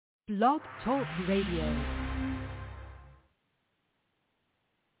Blog Talk Radio.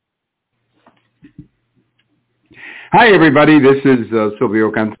 Hi, everybody. This is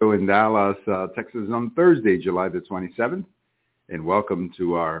Silvio Canto in Dallas, Texas on Thursday, July the 27th, and welcome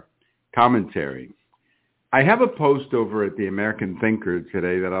to our commentary. I have a post over at the American Thinker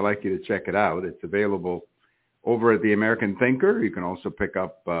today that I'd like you to check it out. It's available over at the American Thinker. You can also pick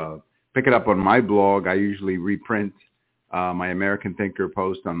it up on my blog. I usually reprint my American Thinker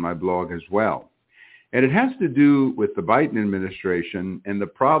post on my blog as well. And it has to do with the Biden administration and the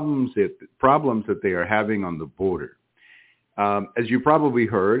problems that they are having on the border. As you probably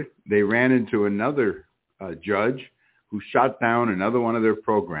heard, they ran into another judge who shot down another one of their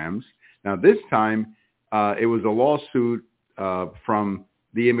programs. Now, this time, it was a lawsuit from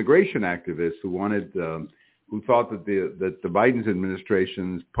the immigration activists who thought that the Biden's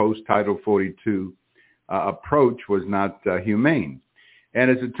administration's post-Title 42 approach was not humane.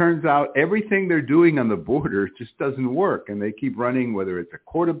 And as it turns out, everything they're doing on the border just doesn't work. And they keep running, whether it's a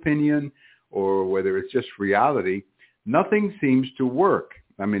court opinion or whether it's just reality, nothing seems to work.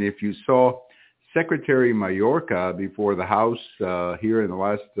 I mean, if you saw Secretary Mayorkas before the House here in the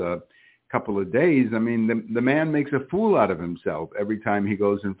last couple of days, I mean, the man makes a fool out of himself every time he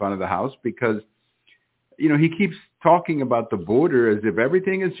goes in front of the House because, you know, he keeps talking about the border as if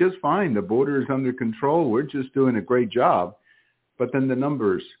everything is just fine. The border is under control. We're just doing a great job. But then the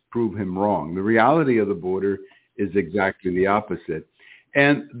numbers prove him wrong. The reality of the border is exactly the opposite.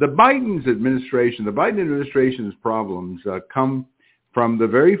 And the Biden administration's problems come from the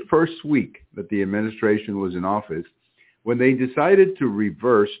very first week that the administration was in office, when they decided to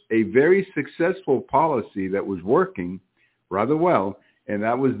reverse a very successful policy that was working rather well, and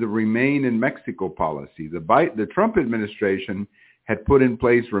that was the Remain in Mexico policy. The Trump administration had put in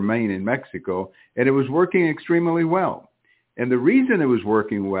place Remain in Mexico, and it was working extremely well. And the reason it was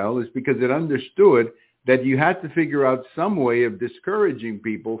working well is because it understood that you had to figure out some way of discouraging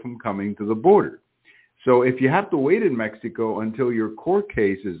people from coming to the border. So if you have to wait in Mexico until your court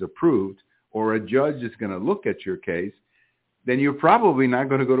case is approved or a judge is going to look at your case, then you're probably not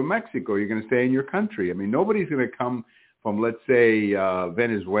going to go to Mexico. You're going to stay in your country. I mean, nobody's going to come from, let's say,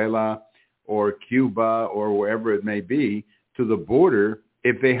 Venezuela or Cuba or wherever it may be to the border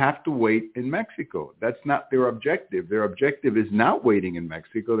if they have to wait in Mexico. That's not their objective. Their objective is not waiting in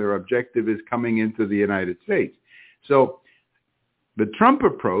Mexico. Their objective is coming into the United States. So the Trump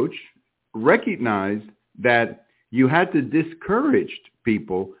approach recognized that you had to discourage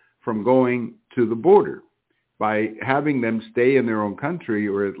people from going to the border by having them stay in their own country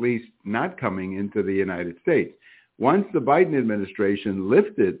or at least not coming into the United States. Once the Biden administration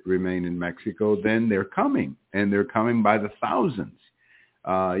lifted Remain in Mexico, then they're coming, and they're coming by the thousands.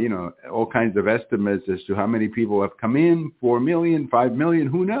 All kinds of estimates as to how many people have come in, 4 million, 5 million,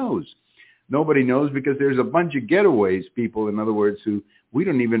 who knows? Nobody knows because there's a bunch of getaways people, in other words, who we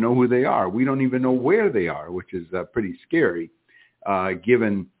don't even know who they are. We don't even know where they are, which is pretty scary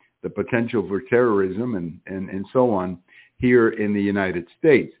given the potential for terrorism and so on here in the United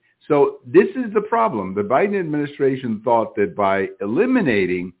States. So this is the problem. The Biden administration thought that by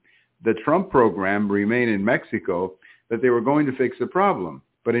eliminating the Trump program, Remain in Mexico, that they were going to fix the problem.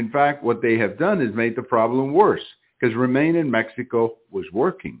 But in fact, what they have done is made the problem worse because Remain in Mexico was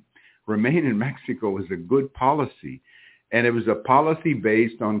working. Remain in Mexico was a good policy, and it was a policy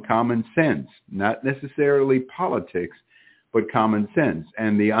based on common sense, not necessarily politics, but common sense.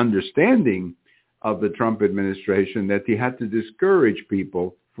 And the understanding of the Trump administration that they had to discourage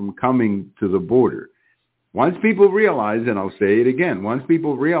people from coming to the border. Once people realize, and I'll say it again, once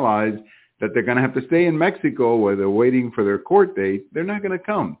people realize that they're going to have to stay in Mexico where they're waiting for their court date, they're not going to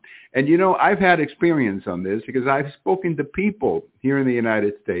come. And, you know, I've had experience on this because I've spoken to people here in the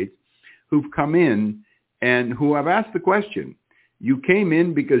United States who've come in and who have asked the question, you came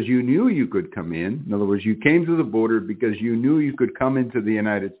in because you knew you could come in. In other words, you came to the border because you knew you could come into the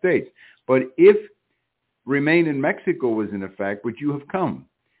United States. But if Remain in Mexico was in effect, would you have come?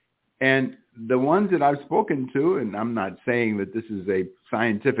 And the ones that I've spoken to, and I'm not saying that this is a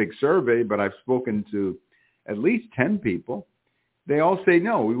scientific survey, but I've spoken to at least 10 people, they all say,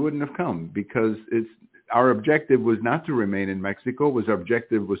 no, we wouldn't have come because our objective was not to remain in Mexico. Our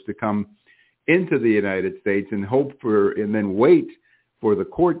objective was to come into the United States and then wait for the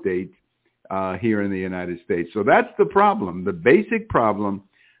court date here in the United States. So that's the problem. The basic problem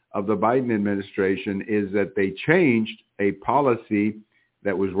of the Biden administration is that they changed a policy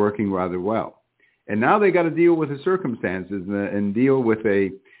that was working rather well. And now they got to deal with the circumstances and deal with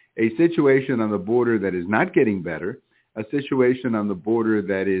a situation on the border that is not getting better, a situation on the border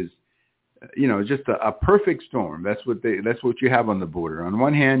that is just a perfect storm. That's what you have on the border. On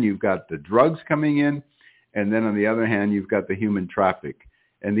one hand, you've got the drugs coming in, and then on the other hand, you've got the human traffic.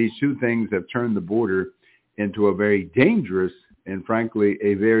 And these two things have turned the border into a very dangerous and, frankly,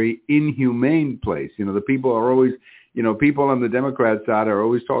 a very inhumane place. The people are always, people on the Democrat side are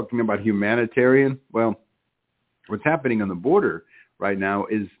always talking about humanitarian. Well, what's happening on the border right now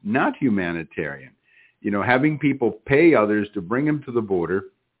is not humanitarian. Having people pay others to bring them to the border,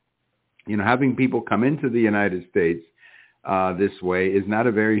 having people come into the United States this way is not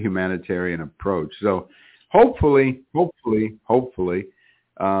a very humanitarian approach. So hopefully, the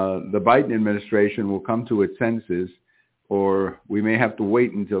Biden administration will come to its senses, or we may have to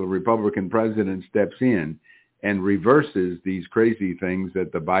wait until the Republican president steps in and reverses these crazy things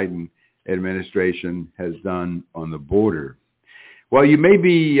that the Biden administration has done on the border. Well, you may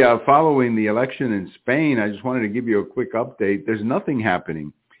be following the election in Spain. I just wanted to give you a quick update. There's nothing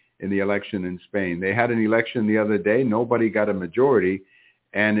happening in the election in Spain. They had an election the other day. Nobody got a majority,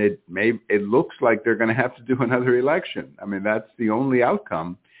 and it looks like they're going to have to do another election. I mean, that's the only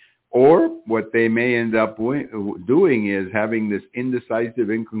outcome. Or what they may end up doing is having this indecisive,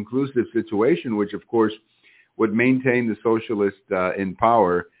 inconclusive situation, which, of course, would maintain the socialist in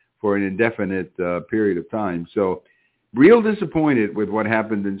power for an indefinite period of time. So real disappointed with what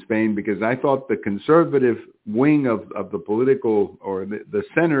happened in Spain, because I thought the conservative wing of the political, or the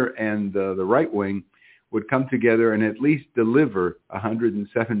center and the right wing, would come together and at least deliver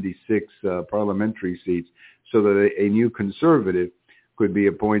 176 parliamentary seats so that a new conservative could be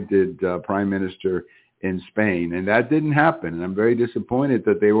appointed prime minister in Spain. And that didn't happen. And I'm very disappointed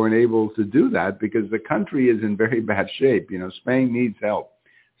that they weren't able to do that, because the country is in very bad shape. Spain needs help.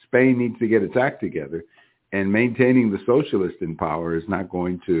 Spain needs to get its act together. And maintaining the socialist in power is not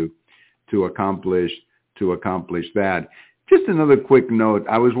going to accomplish that. Just another quick note.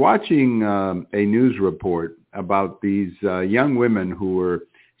 I was watching a news report about these young women who were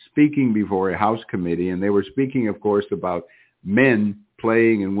speaking before a House committee, and they were speaking, of course, about men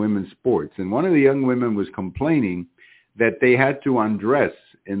playing in women's sports. And one of the young women was complaining that they had to undress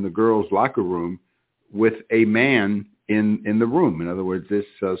in the girls' locker room with a man in the room. In other words, this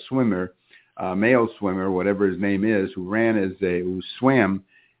swimmer, male swimmer, whatever his name is, who swam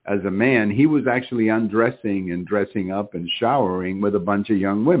as a man, he was actually undressing and dressing up and showering with a bunch of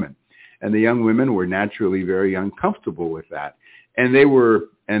young women. And the young women were naturally very uncomfortable with that. And they were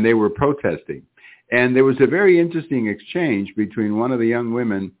protesting. And there was a very interesting exchange between one of the young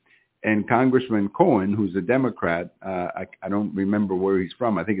women and Congressman Cohen, who's a Democrat. I don't remember where he's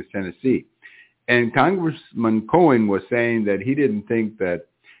from. I think it's Tennessee. And Congressman Cohen was saying that he didn't think that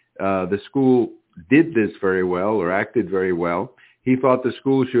the school did this very well or acted very well. He thought the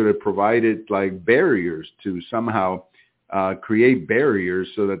school should have provided barriers to somehow create barriers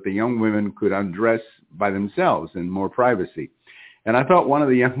so that the young women could undress by themselves in more privacy. And I thought one of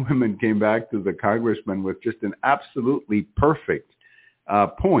the young women came back to the congressman with just an absolutely perfect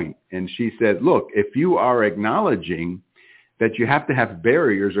point. And she said, look, if you are acknowledging that you have to have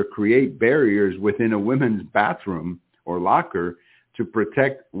barriers or create barriers within a women's bathroom or locker to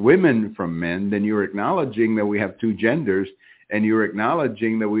protect women from men, then you're acknowledging that we have two genders, and you're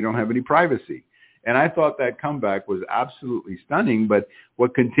acknowledging that we don't have any privacy. And I thought that comeback was absolutely stunning. But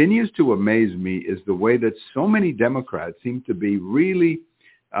what continues to amaze me is the way that so many Democrats seem to be really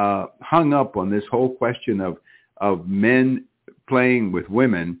hung up on this whole question of men playing with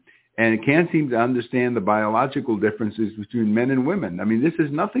women, and can't seem to understand the biological differences between men and women. I mean, this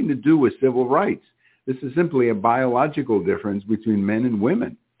has nothing to do with civil rights. This is simply a biological difference between men and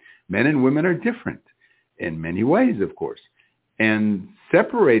women. Men and women are different in many ways, of course. And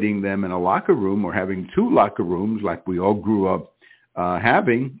separating them in a locker room, or having two locker rooms like we all grew up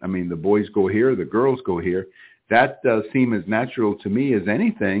having, I mean, the boys go here, the girls go here, that does seem as natural to me as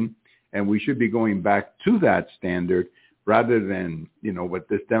anything, and we should be going back to that standard rather than, what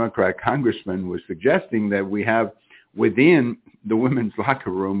this Democrat congressman was suggesting, that we have within the women's locker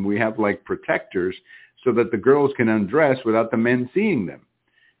room, we have protectors so that the girls can undress without the men seeing them.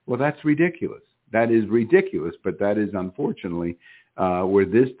 Well, that's ridiculous. That is ridiculous, but that is unfortunately where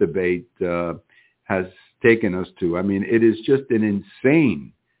this debate has taken us to. I mean, it is just an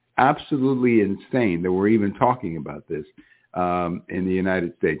insane, absolutely insane that we're even talking about this in the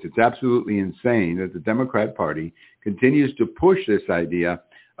United States. It's absolutely insane that the Democrat Party continues to push this idea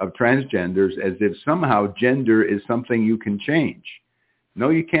of transgenders as if somehow gender is something you can change. No,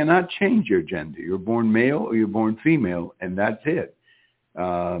 you cannot change your gender. You're born male or you're born female, and that's it.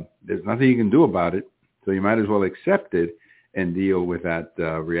 There's nothing you can do about it, so you might as well accept it and deal with that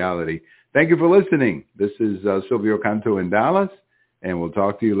reality. Thank you for listening. This is Silvio Canto in Dallas. and we'll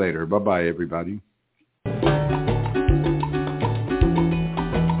talk to you later. Bye-bye, everybody.